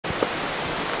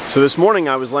So this morning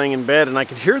I was laying in bed and I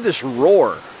could hear this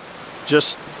roar,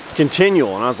 just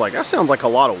continual, and I was like, that sounds like a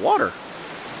lot of water.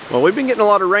 Well, we've been getting a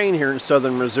lot of rain here in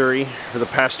southern Missouri for the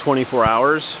past 24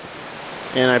 hours.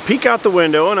 And I peek out the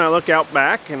window and I look out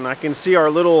back and I can see our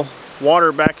little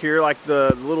water back here, like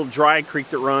the little dry creek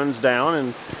that runs down, and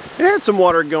it had some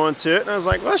water going to it. And I was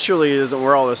like, well, that surely isn't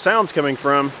where all the sound's coming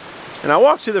from. And I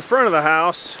walk to the front of the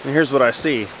house and here's what I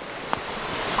see.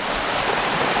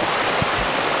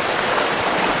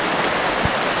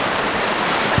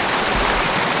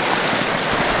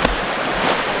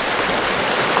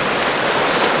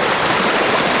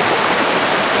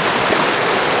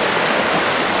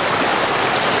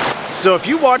 So if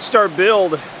you watched our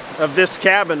build of this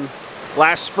cabin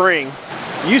last spring,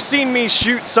 you seen me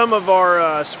shoot some of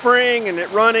our spring and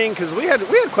it running, because we had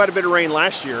quite a bit of rain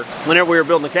last year whenever we were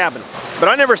building the cabin. But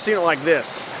I never seen it like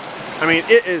this. I mean,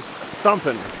 it is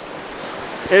thumping.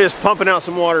 It is pumping out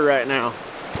some water right now.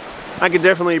 I could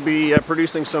definitely be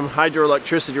producing some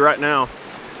hydroelectricity right now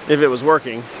if it was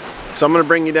working. So I'm gonna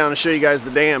bring you down and show you guys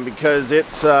the dam, because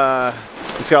it's got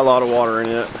a lot of water in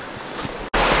it.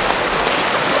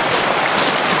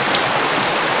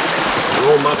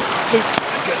 Roll my boots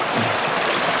back up.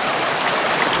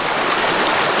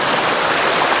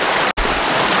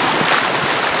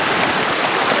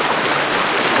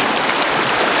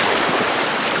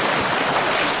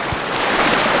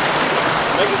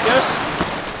 Make it this.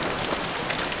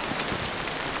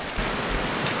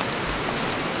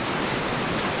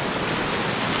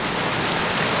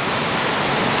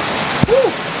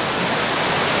 Woo!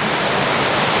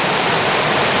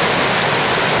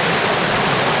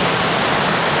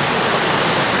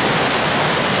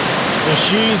 So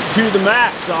she's to the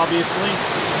max, obviously.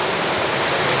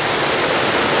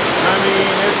 I mean,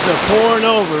 it's pouring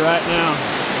over right now.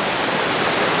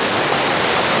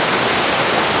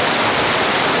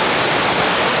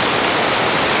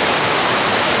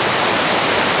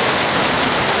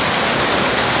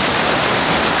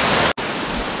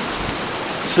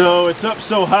 So it's up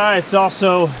so high, it's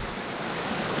also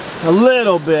a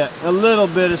little bit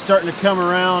is starting to come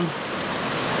around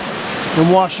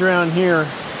and wash around here.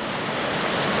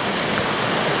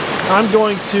 I'm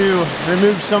going to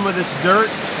remove some of this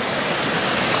dirt,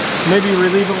 maybe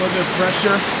relieve a little bit of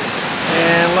pressure,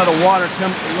 and let a lot of water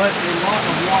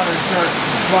start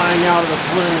flying out of the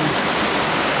flume.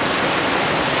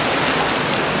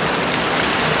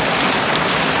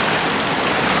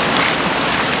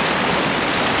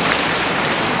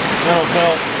 That'll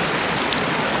help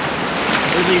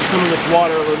relieve some of this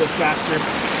water a little bit faster,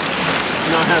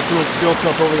 not have so much built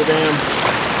up over the dam.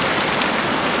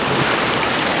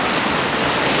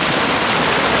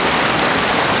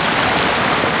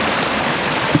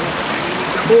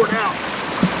 Board out.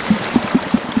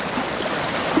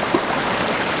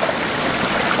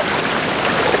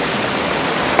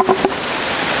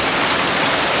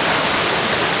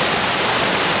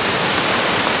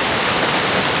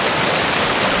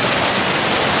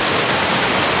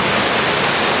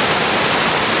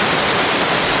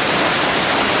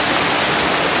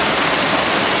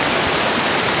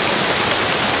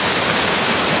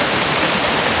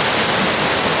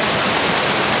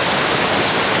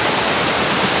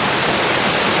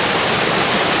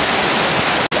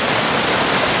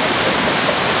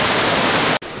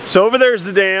 So over there's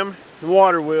the dam, the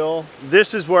water wheel.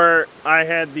 This is where I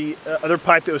had the other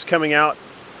pipe that was coming out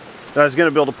that I was going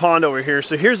to build a pond over here.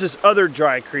 So here's this other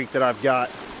dry creek that I've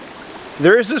got.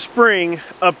 There is a spring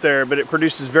up there, but it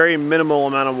produces very minimal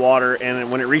amount of water, and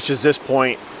when it reaches this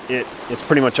point, it's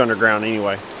pretty much underground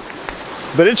anyway.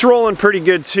 But it's rolling pretty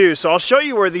good too. So I'll show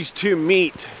you where these two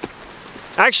meet.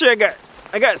 Actually,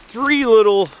 I got three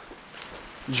little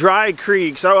dry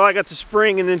creeks. I got the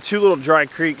spring and then two little dry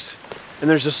creeks. And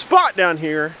there's a spot down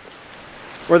here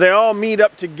where they all meet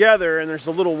up together, and there's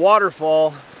a little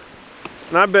waterfall.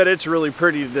 And I bet it's really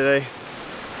pretty today.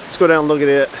 Let's go down and look at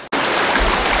it.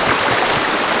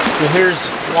 So here's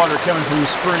water coming from the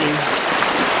spring.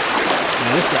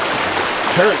 Man, this got some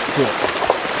current to it.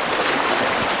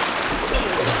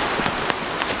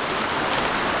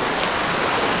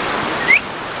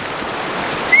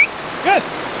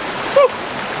 Yes! Woo!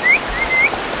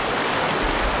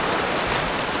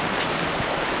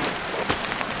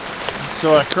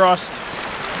 So I crossed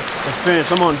the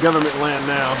fence. I'm on government land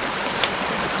now.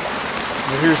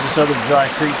 And here's this other dry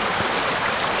creek.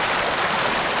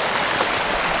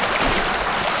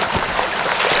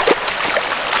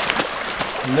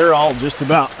 And they're all just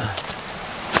about, I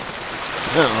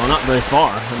don't know, not very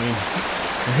far. I mean,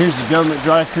 here's the government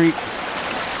dry creek.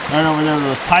 Right over there where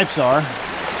those pipes are.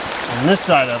 On this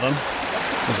side of them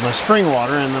is my spring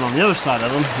water, and then on the other side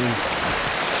of them is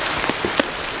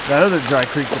that other dry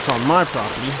creek that's on my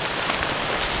property.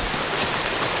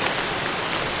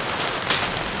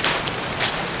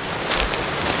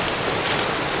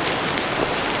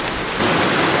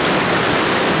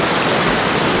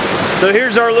 So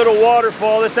here's our little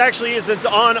waterfall. This actually isn't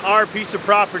on our piece of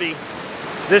property.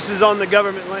 This is on the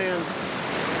government land.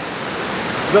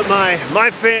 But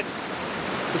my fence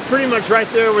is pretty much right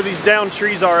there where these downed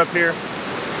trees are up here.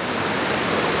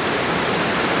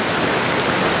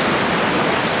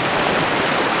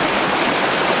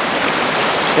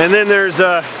 And then there's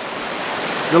the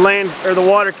land, or the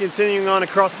water, continuing on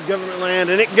across the government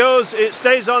land, and it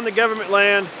stays on the government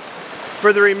land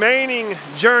for the remaining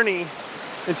journey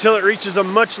until it reaches a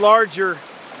much larger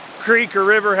creek or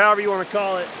river, however you want to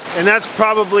call it. And that's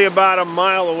probably about a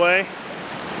mile away.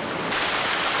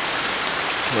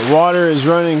 The water is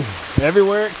running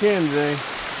everywhere it can today.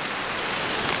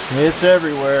 It's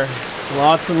everywhere.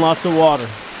 Lots and lots of water.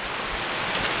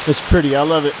 It's pretty. I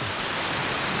love it.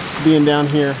 Being down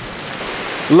here.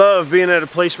 Love being at a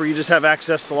place where you just have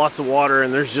access to lots of water,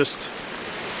 and there's just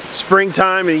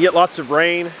springtime and you get lots of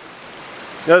rain.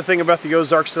 The other thing about the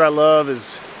Ozarks that I love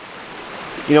is,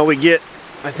 you know, we get,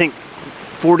 I think,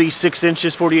 46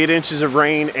 inches, 48 inches of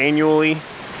rain annually.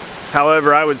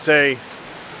 However, I would say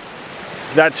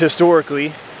that's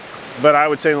historically, but I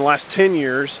would say in the last 10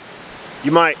 years,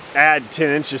 you might add 10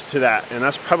 inches to that, and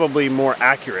that's probably more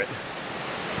accurate.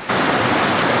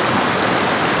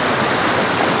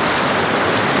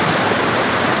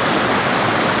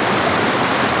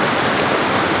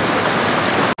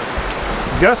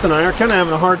 Gus and I are kind of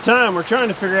having a hard time. We're trying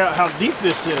to figure out how deep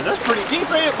this is. That's pretty deep,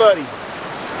 ain't it, buddy?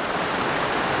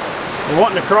 We're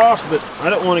wanting to cross, but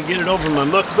I don't want to get it over my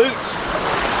muck boots.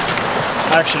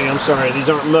 Actually, I'm sorry, these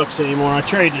aren't mucks anymore. I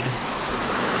traded.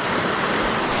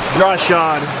 Dry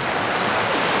shod.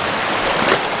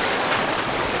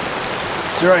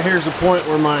 So right here's the point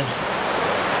where my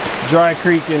dry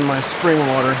creek and my spring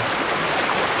water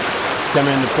come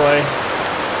into play.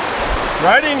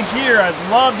 Right in here,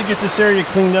 I'd love to get this area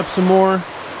cleaned up some more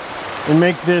and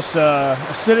make this a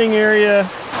sitting area.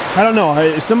 I don't know,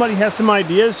 if somebody has some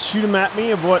ideas, shoot them at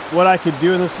me of what I could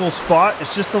do in this little spot.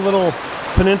 It's just a little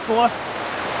peninsula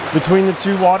between the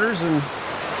two waters, and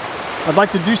I'd like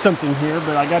to do something here,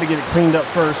 but I got to get it cleaned up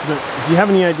first. But if you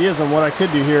have any ideas on what I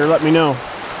could do here, let me know.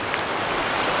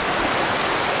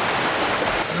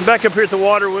 I'm back up here at the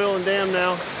water wheel and dam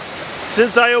now.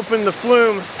 Since I opened the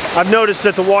flume, I've noticed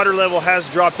that the water level has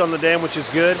dropped on the dam, which is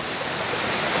good.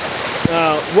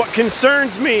 What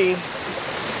concerns me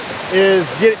is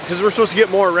because we're supposed to get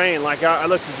more rain. Like I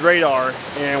looked at the radar,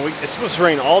 and it's supposed to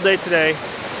rain all day today.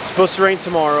 It's supposed to rain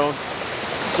tomorrow.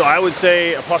 So I would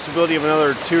say a possibility of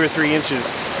another 2 or 3 inches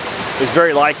is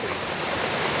very likely.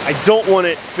 I don't want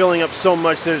it filling up so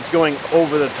much that it's going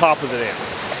over the top of the dam.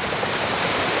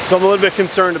 So I'm a little bit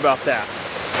concerned about that.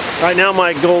 Right now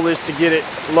my goal is to get it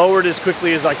lowered as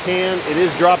quickly as I can. It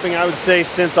is dropping, I would say,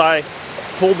 since I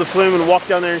pulled the flume and walked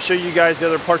down there and show you guys the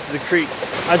other parts of the creek.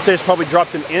 I'd say it's probably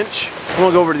dropped an inch. I'm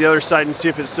gonna go over to the other side and see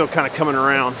if it's still kind of coming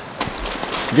around.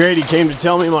 Grady came to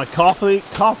tell me my coffee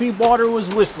water was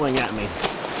whistling at me.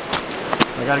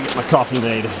 So I gotta get my coffee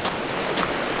made.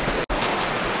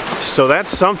 So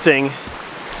that's something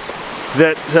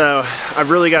that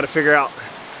I've really got to figure out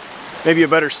maybe a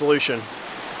better solution.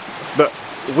 But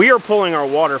we are pulling our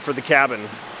water for the cabin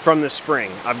from this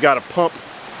spring. I've got a pump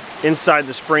inside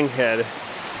the spring head,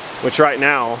 which right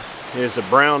now is a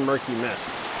brown murky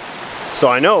mess. So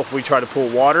I know if we try to pull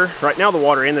water, right now the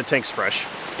water in the tank's fresh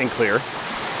and clear,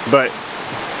 but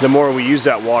the more we use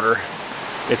that water,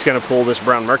 it's going to pull this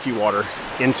brown murky water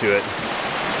into it.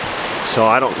 So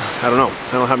I don't know.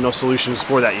 I don't have no solutions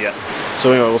for that yet.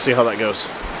 So anyway, we'll see how that goes.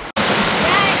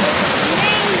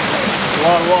 A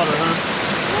lot of water, huh?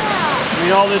 I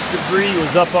mean, all this debris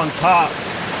was up on top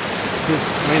because,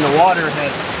 I mean, the water had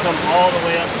come all the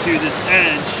way up to this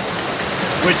edge,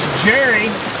 which Jerry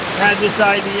had this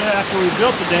idea after we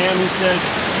built the dam. He said,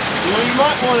 you know, you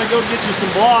might want to go get you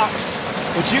some blocks,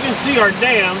 but you can see our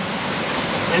dam,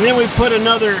 and then we put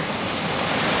another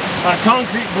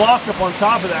concrete block up on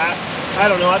top of that. I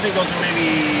don't know, I think those are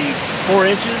maybe 4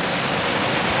 inches.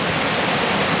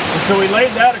 And so we laid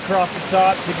that across the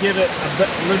top to give it a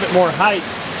little bit more height.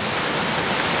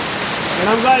 And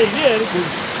I'm glad he did,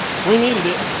 because we needed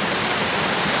it.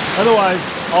 Otherwise,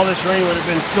 all this rain would have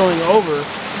been spilling over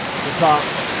the top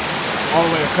all the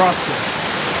way across here.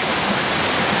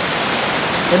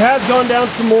 It has gone down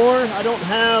some more. I don't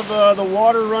have the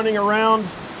water running around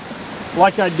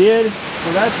like I did, so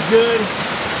that's good.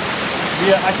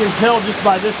 Yeah, I can tell just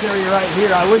by this area right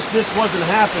here. I wish this wasn't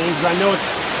happening, because I know it's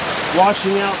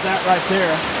washing out that right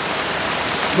there.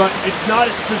 but it's not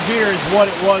as severe as what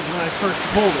it was when I first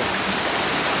pulled it.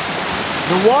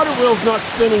 The water wheel's not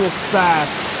spinning as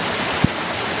fast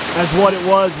as what it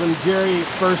was when Jerry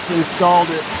first installed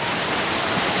it.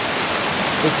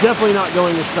 It's definitely not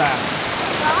going as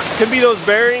fast. Could be those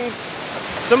bearings.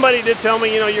 Somebody did tell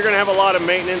me, you know, you're going to have a lot of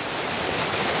maintenance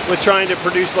with trying to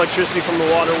produce electricity from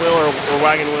the water wheel or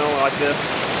wagon wheel like this.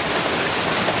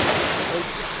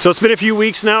 So it's been a few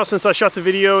weeks now since I shot the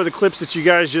video, the clips that you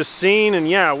guys just seen, and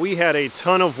yeah, we had a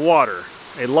ton of water,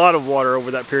 a lot of water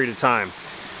over that period of time.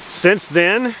 Since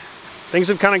then, things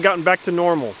have kind of gotten back to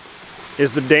normal.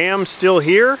 Is the dam still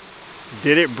here?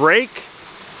 Did it break?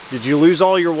 Did you lose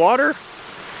all your water?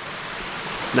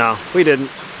 No, we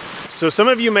didn't. So some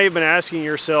of you may have been asking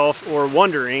yourself or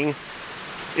wondering,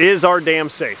 is our dam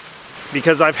safe?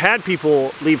 Because I've had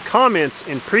people leave comments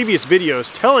in previous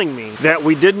videos telling me that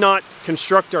we did not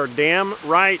construct our dam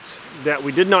right, that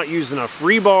we did not use enough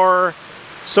rebar,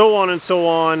 so on and so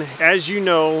on. As you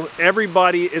know,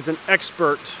 everybody is an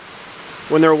expert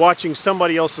when they're watching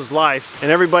somebody else's life,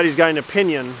 and everybody's got an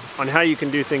opinion on how you can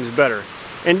do things better.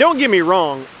 And don't get me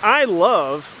wrong, I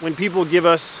love when people give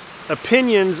us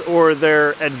opinions or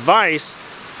their advice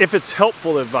if it's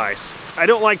helpful advice. I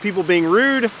don't like people being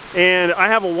rude, and I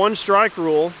have a one-strike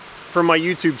rule for my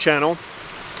YouTube channel,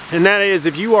 and that is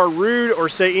if you are rude or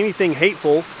say anything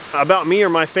hateful about me or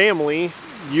my family,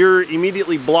 you're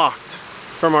immediately blocked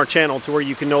from our channel to where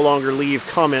you can no longer leave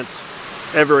comments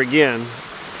ever again.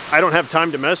 I don't have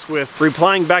time to mess with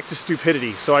replying back to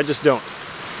stupidity, so I just don't.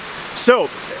 So,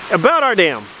 about our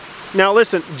dam. Now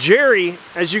listen, Jerry,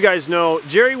 as you guys know,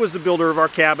 Jerry was the builder of our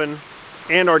cabin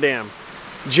and our dam.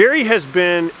 Jerry has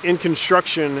been in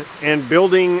construction and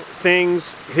building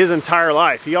things his entire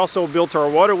life. He also built our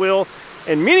water wheel,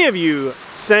 and many of you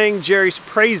sang Jerry's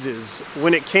praises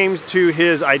when it came to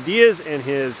his ideas and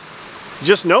his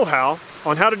just know-how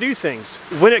on how to do things.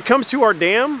 When it comes to our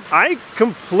dam, I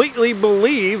completely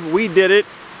believe we did it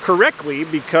correctly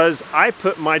because I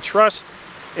put my trust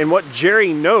in what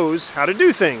Jerry knows how to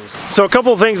do things. So a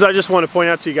couple of things I just want to point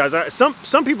out to you guys.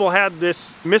 Some people had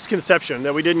this misconception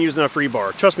that we didn't use enough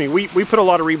rebar. Trust me, we put a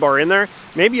lot of rebar in there.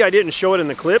 Maybe I didn't show it in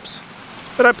the clips,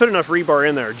 but I put enough rebar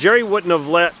in there. Jerry wouldn't have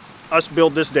let us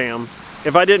build this dam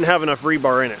if I didn't have enough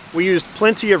rebar in it. We used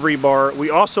plenty of rebar. We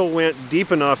also went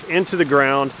deep enough into the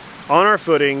ground on our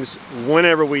footings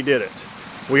whenever we did it.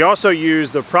 We also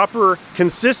used the proper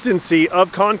consistency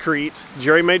of concrete.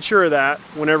 Jerry made sure of that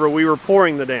whenever we were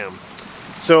pouring the dam.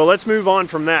 So let's move on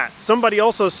from that. Somebody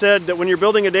also said that when you're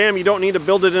building a dam, you don't need to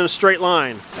build it in a straight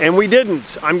line. And we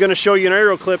didn't. I'm gonna show you an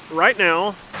aerial clip right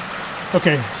now.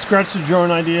 Okay, scratch the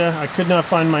drone idea. I could not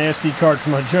find my SD card for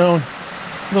my drone.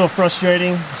 A little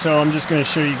frustrating, so I'm just gonna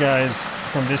show you guys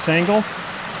from this angle.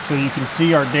 So you can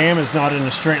see our dam is not in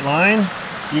a straight line.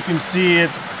 You can see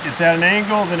it's at an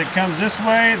angle, then it comes this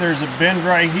way, there's a bend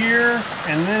right here,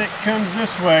 and then it comes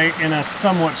this way in a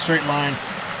somewhat straight line,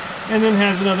 and then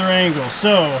has another angle.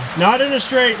 So, not in a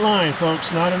straight line,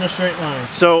 folks, not in a straight line.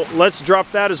 So, let's drop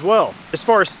that as well. As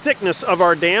far as thickness of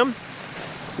our dam,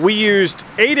 we used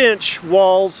 8-inch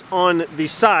walls on the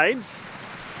sides,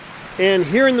 and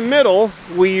here in the middle,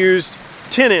 we used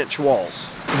 10-inch walls.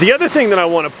 The other thing that I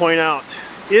want to point out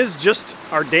is just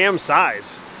our dam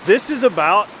size. This is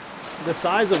about the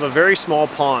size of a very small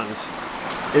pond.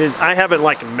 It is, I haven't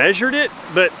like measured it,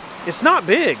 but it's not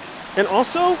big. And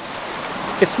also,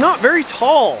 it's not very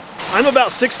tall. I'm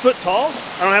about 6 foot tall.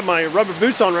 I don't have my rubber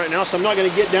boots on right now, so I'm not gonna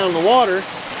get down in the water.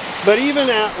 But even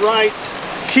at right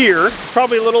here, it's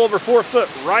probably a little over 4 foot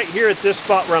right here at this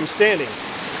spot where I'm standing.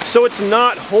 So it's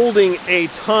not holding a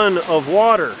ton of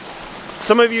water.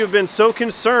 Some of you have been so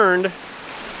concerned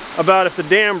about if the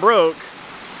dam broke,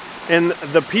 and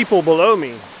the people below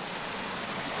me.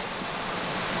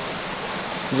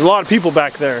 There's a lot of people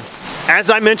back there. As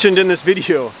I mentioned in this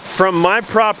video, from my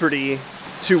property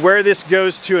to where this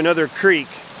goes to another creek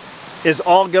is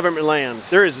all government land.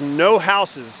 There is no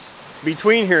houses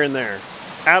between here and there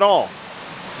at all.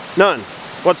 None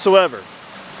whatsoever.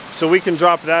 So we can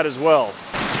drop that as well.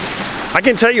 I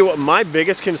can tell you what my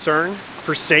biggest concern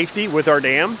for safety with our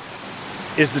dam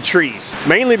is the trees.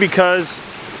 Mainly because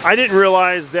I didn't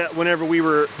realize that whenever we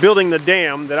were building the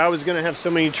dam that I was going to have so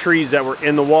many trees that were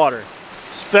in the water,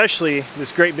 especially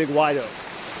this great big white oak.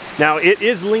 Now it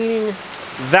is leaning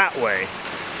that way.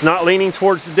 It's not leaning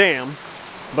towards the dam,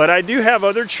 but I do have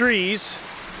other trees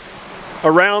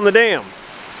around the dam.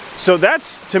 So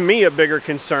that's to me a bigger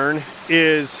concern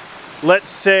is, let's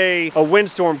say a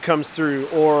windstorm comes through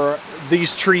or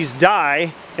these trees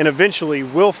die and eventually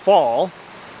will fall.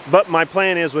 But my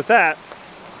plan is with that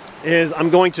is I'm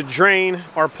going to drain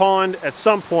our pond at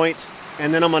some point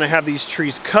and then I'm going to have these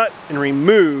trees cut and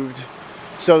removed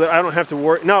so that I don't have to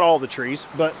worry, not all the trees,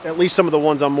 but at least some of the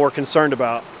ones I'm more concerned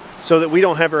about, so that we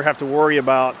don't ever have to worry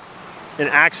about an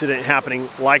accident happening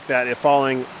like that if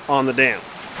falling on the dam.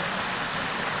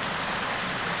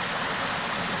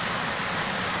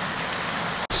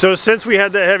 So since we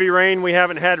had that heavy rain, we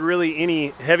haven't had really any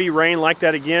heavy rain like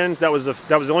that again. That was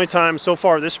the only time so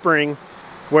far this spring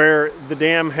where the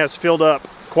dam has filled up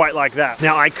quite like that.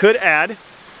 Now I could add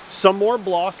some more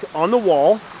block on the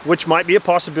wall, which might be a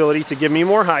possibility to give me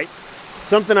more height.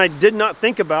 Something I did not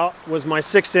think about was my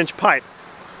 6-inch pipe.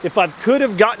 If I could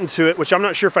have gotten to it, which I'm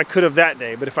not sure if I could have that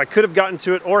day, but if I could have gotten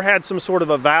to it or had some sort of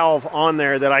a valve on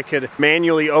there that I could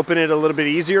manually open it a little bit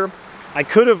easier, I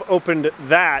could have opened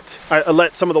that. I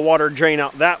let some of the water drain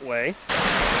out that way.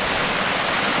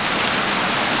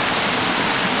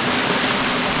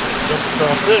 Jump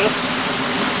across this.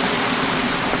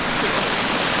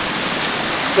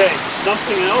 Okay,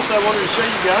 something else I wanted to show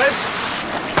you guys.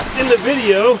 In the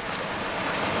video,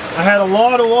 I had a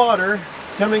lot of water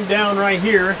coming down right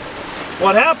here.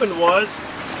 What happened was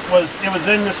it was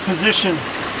in this position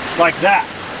like that.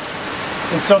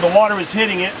 And so the water was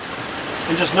hitting it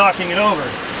and just knocking it over.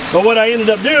 But what I ended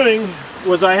up doing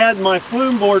was I had my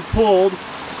flume board pulled,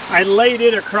 I laid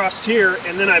it across here,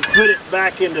 and then I put it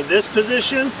back into this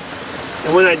position.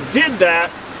 And when I did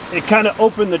that, it kind of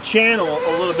opened the channel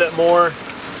a little bit more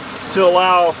to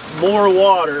allow more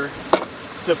water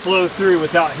to flow through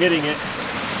without hitting it.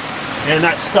 And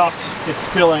that stopped it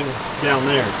spilling down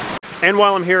there. And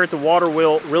while I'm here at the water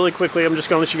wheel, really quickly, I'm just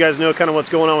gonna let you guys know kind of what's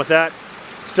going on with that.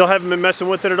 Still haven't been messing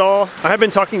with it at all. I have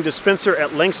been talking to Spencer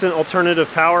at Langston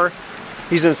Alternative Power.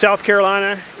 He's in South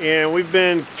Carolina, and we've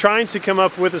been trying to come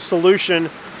up with a solution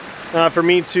for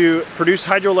me to produce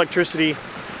hydroelectricity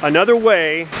another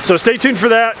way. So stay tuned for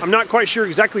that. I'm not quite sure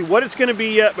exactly what it's gonna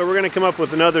be yet, but we're gonna come up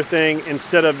with another thing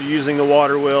instead of using the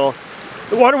water wheel.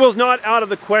 The water wheel's not out of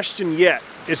the question yet.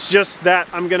 It's just that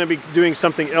I'm gonna be doing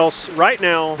something else right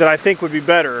now that I think would be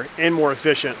better and more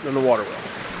efficient than the water wheel.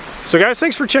 So guys,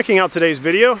 thanks for checking out today's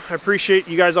video. I appreciate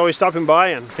you guys always stopping by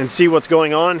and see what's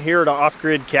going on here at our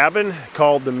off-grid cabin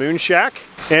called the Moonshack.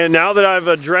 And now that I've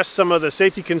addressed some of the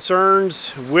safety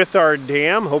concerns with our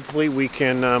dam, hopefully we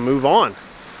can move on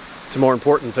to more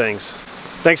important things.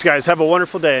 Thanks guys, have a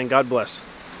wonderful day and God bless.